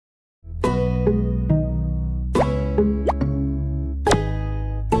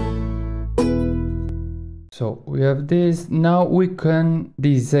So we have this. Now we can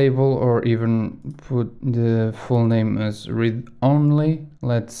disable or even put the full name as read only.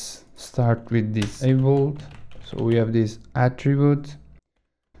 Let's start with disabled. So we have this attribute,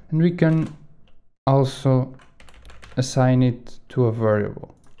 and we can also assign it to a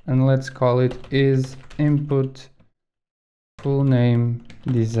variable, and let's call it is input full name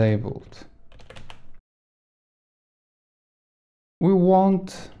disabled. We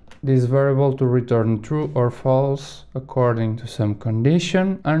want this variable to return true or false according to some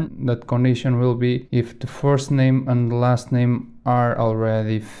condition, and that condition will be if the first name and the last name are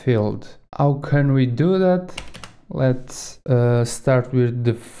already filled. How can we do that? Let's start with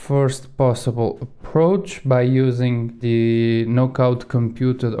the first possible approach by using the knockout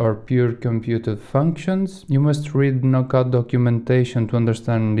computed or pure computed functions. You must read knockout documentation to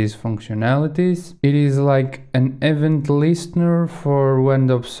understand these functionalities. It is like an event listener for when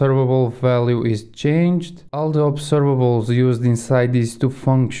the observable value is changed. All the observables used inside these two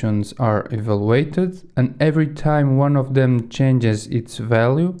functions are evaluated, and every time one of them changes its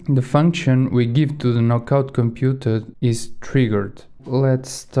value, the function we give to the knockout computed is triggered. Let's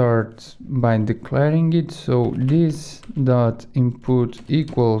start by declaring it. So this dot input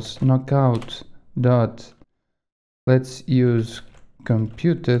equals knockout dot, let's use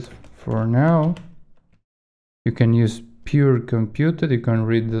computed for now. You can use pure computed, you can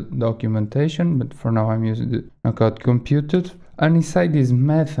read the documentation, but for now I'm using the knockout computed. And inside this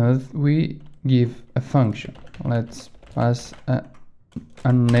method we give a function. Let's pass a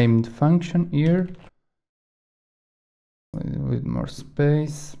unnamed function here with more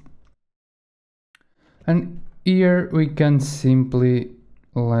space, and here we can simply,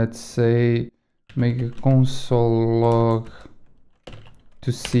 let's say, make a console log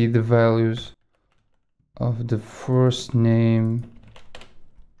to see the values of the first name,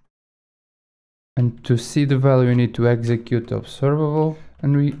 and to see the value we need to execute the observable,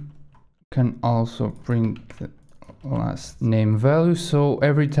 and we can also print the last name value. So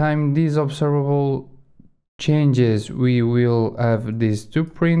every time this observable changes we will have these two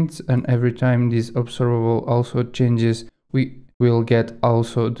prints, and every time this observable also changes we will get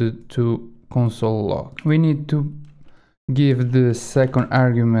also the two console log. We need to give the second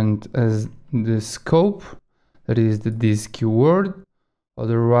argument as the scope, that is the this keyword,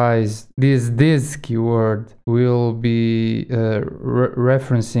 otherwise this keyword will be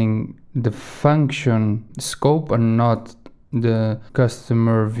referencing the function scope and not the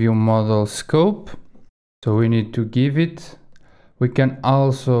customer view model scope. So we need to give it. We can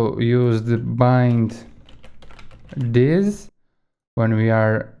also use the bind this when we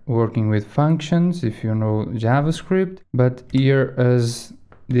are working with functions, if you know JavaScript, but here as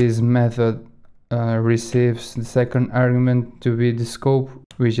this method receives the second argument to be the scope,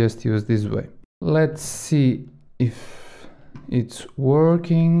 we just use this way. Let's see if it's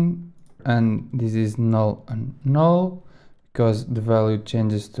working, and this is null and null because the value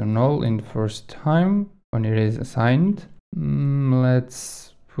changes to null in the first time when it is assigned.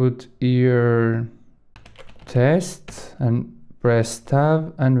 Let's put here test and press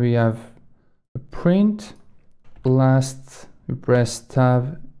tab, and we have a print. Last we press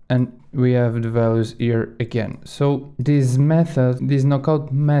tab and we have the values here again. So this method, this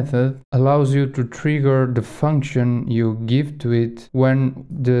knockout method, allows you to trigger the function you give to it when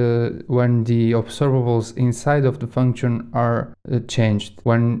the observables inside of the function are changed,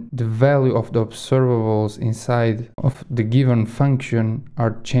 when the value of the observables inside of the given function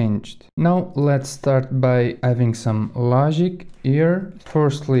are changed. Now let's start by having some logic here.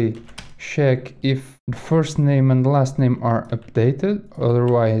 Firstly, check if the first name and last name are updated,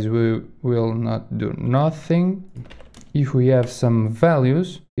 otherwise we will not do nothing. If we have some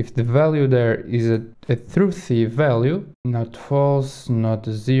values, if the value there is a truthy value, not false, not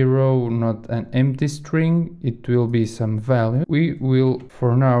a zero, not an empty string, it will be some value, we will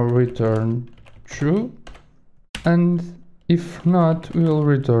for now return true, and if not, we will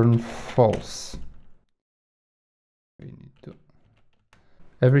return false.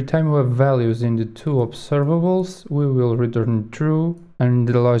 Every time we have values in the two observables, we will return true, and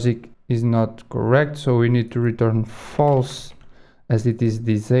the logic is not correct, so we need to return false as it is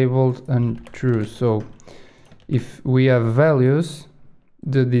disabled, and true. So if we have values,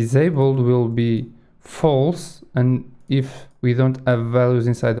 the disabled will be false, and if we don't have values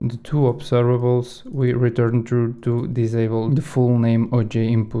inside the two observables, we return true to disable the full name OJ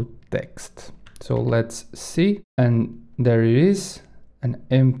input text. So let's see, and there it is. An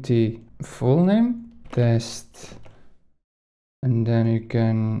empty full name test, and then you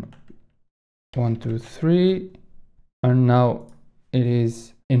can 1 2 3, and now it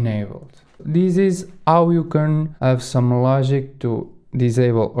is enabled. This is how you can have some logic to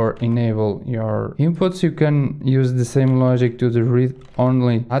disable or enable your inputs. You can use the same logic to the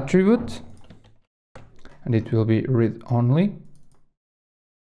read-only attribute, and it will be read-only,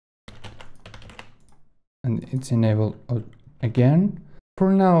 and it's enabled again.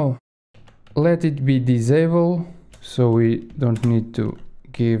 For now, let it be disabled, so we don't need to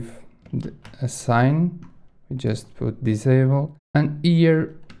give a sign. We just put disable, and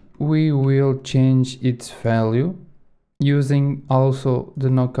here we will change its value using also the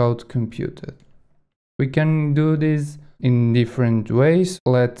knockout computed. We can do this in different ways.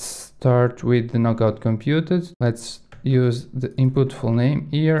 Let's start with the knockout computed. Let's use the input full name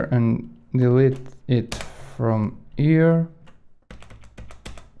here and delete it from here.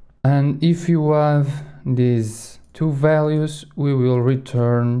 And if you have these two values, we will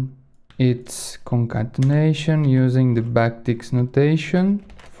return its concatenation using the backticks notation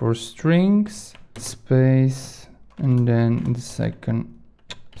for strings, space, and then the second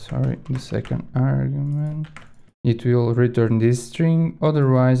argument. It will return this string,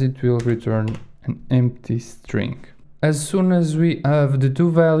 otherwise it will return an empty string. As soon as we have the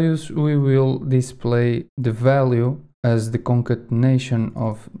two values, we will display the value as the concatenation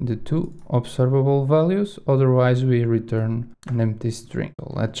of the two observable values, otherwise we return an empty string.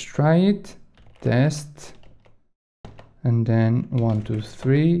 So let's try it, test, and then 1, 2,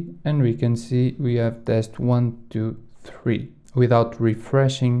 3, and we can see we have test 1, 2, 3 without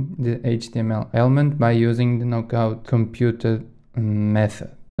refreshing the HTML element by using the knockout computed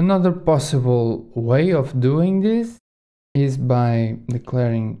method. Another possible way of doing this is by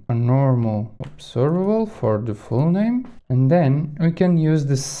declaring a normal observable for the full name, and then we can use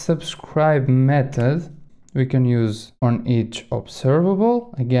the subscribe method. We can use on each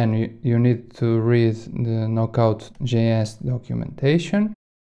observable. Again, you need to read the knockout.js documentation,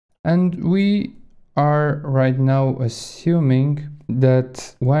 and we are right now assuming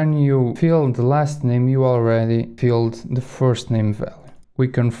that when you fill the last name, you already filled the first name value. We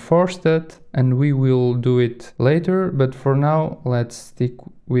can force that, and we will do it later, but for now let's stick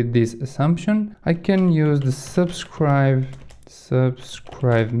with this assumption. I can use the subscribe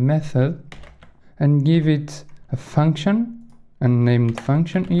method and give it a function, a named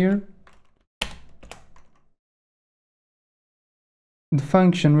function here. The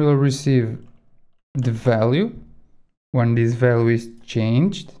function will receive the value when this value is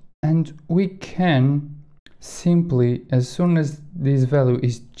changed, and we can simply, as soon as this value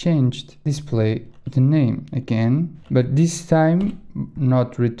is changed, display the name again, but this time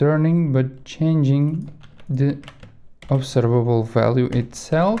not returning but changing the observable value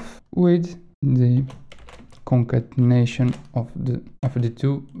itself with the concatenation of the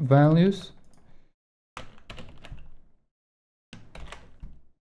two values.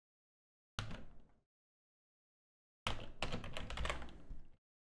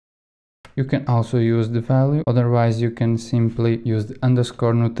 You can also use the value, otherwise you can simply use the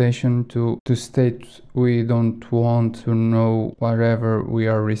underscore notation to state we don't want to know whatever we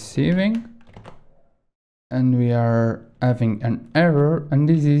are receiving. And we are having an error, and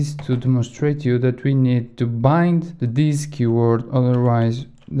this is to demonstrate you that we need to bind the this keyword, otherwise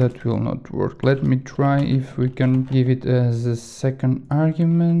that will not work. Let me try if we can give it as a second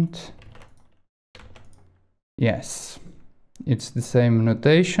argument. Yes, it's the same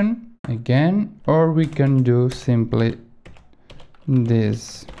notation again, or we can do simply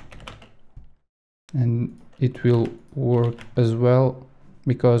this, and it will work as well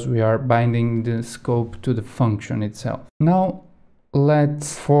because we are binding the scope to the function itself. Now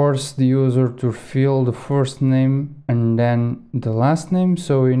let's force the user to fill the first name and then the last name,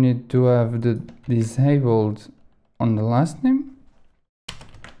 so we need to have the disabled on the last name.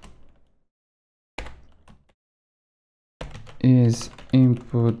 Is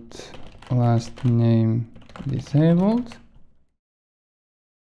input last name disabled.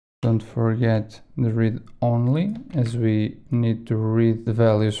 Don't forget the read only, as we need to read the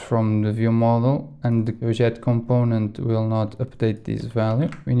values from the view model, and the object component will not update this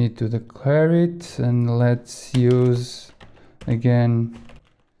value. We need to declare it, and let's use again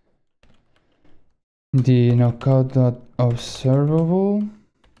the knockout.observable,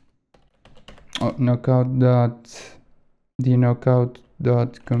 the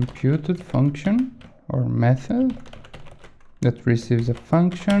knockout.computed function or method that receives a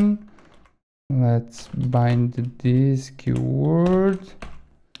function. Let's bind this keyword,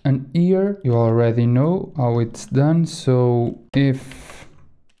 and here you already know how it's done. So if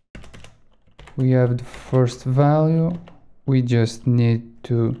we have the first value, we just need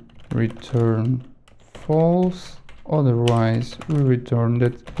to return false, otherwise we return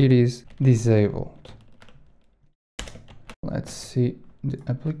that it is disabled. Let's see the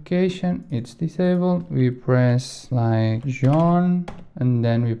application. It's disabled. We press like John and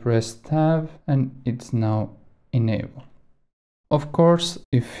then we press tab and it's now enabled. Of course,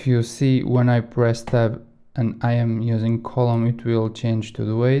 if you see when I press tab and I am using column, it will change to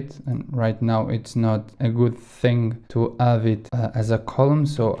the weight, and right now it's not a good thing to have it as a column,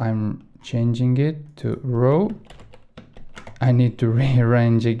 so I'm changing it to row. I need to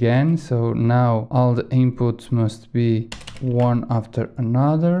rearrange again, so now all the inputs must be one after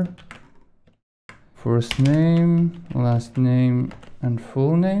another. First name, last name and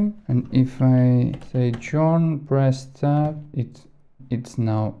full name. And if I say John, press tab, it's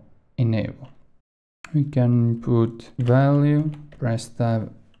now enabled. We can put value, press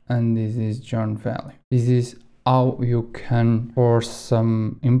tab, and this is John value. This is how you can force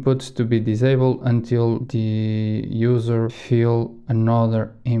some inputs to be disabled until the user fill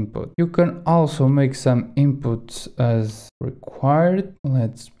another input. You can also make some inputs as required.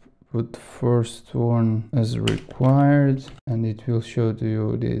 Let's put first one as required and it will show to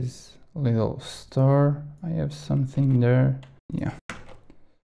you this little star. I have something there. Yeah.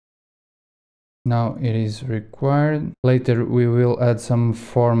 Now it is required. Later we will add some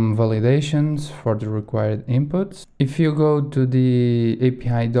form validations for the required inputs. If you go to the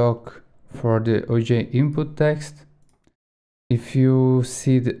API doc for the OJ input text, if you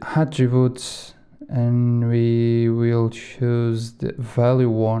see the attributes and we will choose the value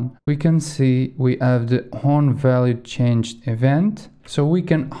one, we can see we have the onValueChanged event. So we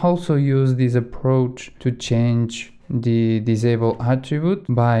can also use this approach to change the disable attribute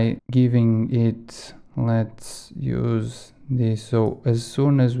by giving it, let's use this. So as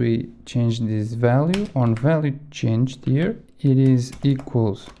soon as we change this value on value changed here, it is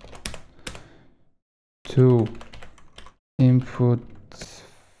equals to input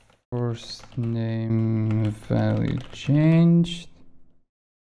first name value changed.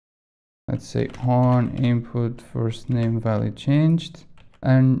 Let's say on input first name value changed,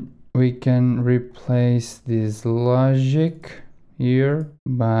 and we can replace this logic here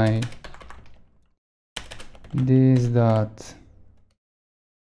by this dot,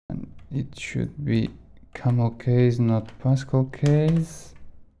 and it should be camel case, not Pascal case,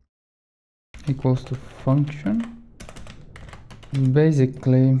 equals to function.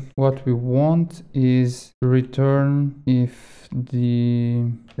 Basically what we want is to return if the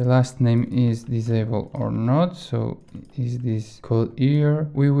last name is disabled or not. So is this code here.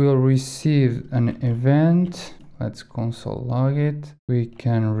 We will receive an event. Let's console log it. We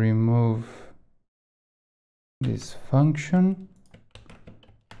can remove this function.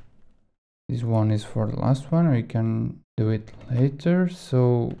 This one is for the last one. We can do it later.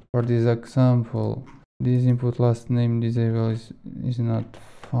 So for this example, this input last name disable is not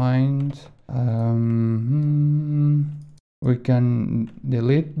find. We can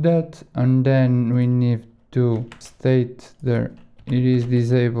delete that, and then we need to state there it is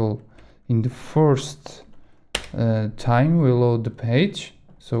disabled in the first time we load the page.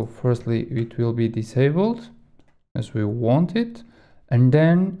 So firstly it will be disabled as we want it, and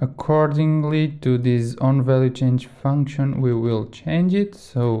then accordingly to this onValueChange function we will change it.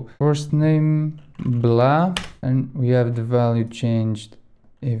 So first name blah, and we have the value changed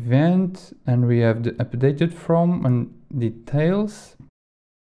event, and we have the updated from and details.